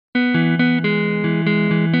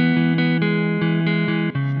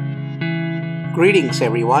Greetings,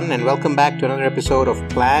 everyone, and welcome back to another episode of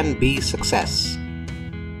Plan B Success.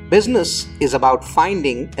 Business is about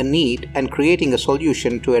finding a need and creating a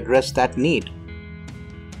solution to address that need.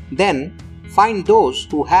 Then, find those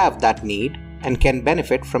who have that need and can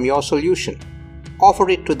benefit from your solution. Offer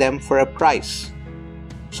it to them for a price.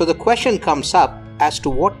 So the question comes up as to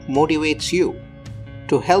what motivates you,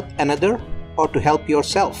 to help another or to help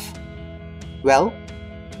yourself. Well,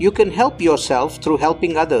 you can help yourself through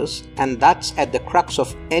helping others, and that's at the crux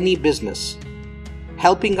of any business.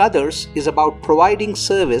 Helping others is about providing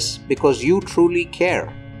service because you truly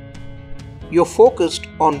care. You're focused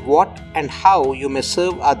on what and how you may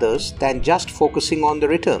serve others than just focusing on the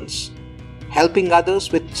returns. Helping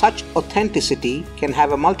others with such authenticity can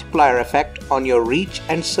have a multiplier effect on your reach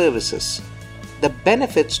and services. The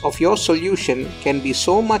benefits of your solution can be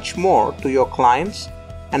so much more to your clients,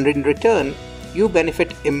 and in return, you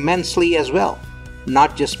benefit immensely as well,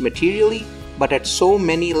 not just materially, but at so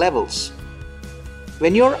many levels.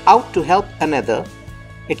 When you're out to help another,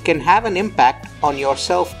 it can have an impact on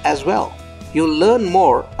yourself as well. You'll learn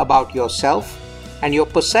more about yourself, and your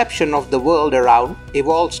perception of the world around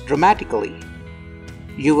evolves dramatically.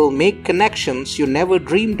 You will make connections you never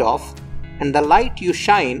dreamed of, and the light you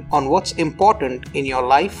shine on what's important in your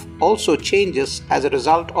life also changes as a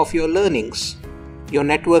result of your learnings. Your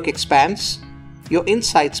network expands, your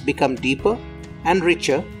insights become deeper and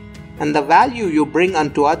richer, and the value you bring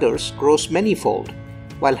unto others grows manyfold,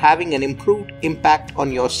 while having an improved impact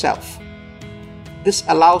on yourself. This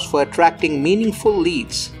allows for attracting meaningful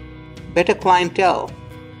leads, better clientele,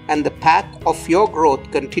 and the path of your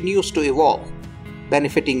growth continues to evolve,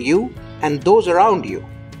 benefiting you and those around you.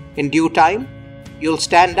 In due time, you'll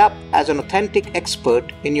stand up as an authentic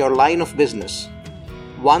expert in your line of business,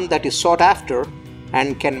 one that is sought after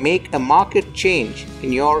and can make a market change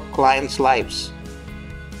in your clients' lives.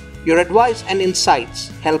 Your advice and insights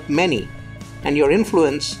help many, and your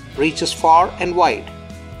influence reaches far and wide.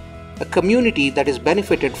 A community that is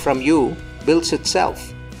benefited from you builds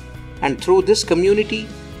itself, and through this community,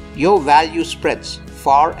 your value spreads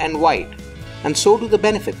far and wide, and so do the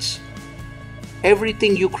benefits.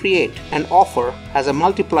 Everything you create and offer has a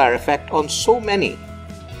multiplier effect on so many.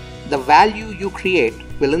 The value you create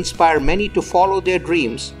will inspire many to follow their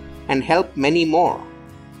dreams and help many more.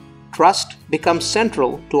 Trust becomes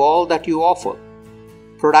central to all that you offer.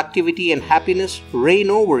 Productivity and happiness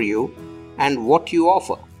reign over you and what you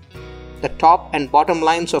offer. The top and bottom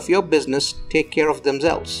lines of your business take care of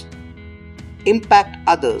themselves. Impact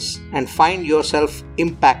others and find yourself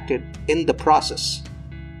impacted in the process.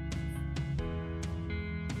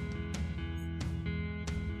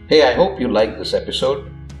 Hey, I hope you liked this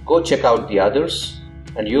episode. Go check out the others,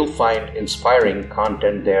 and you'll find inspiring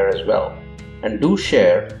content there as well. And do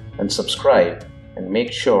share and subscribe and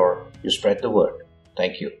make sure you spread the word.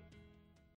 Thank you.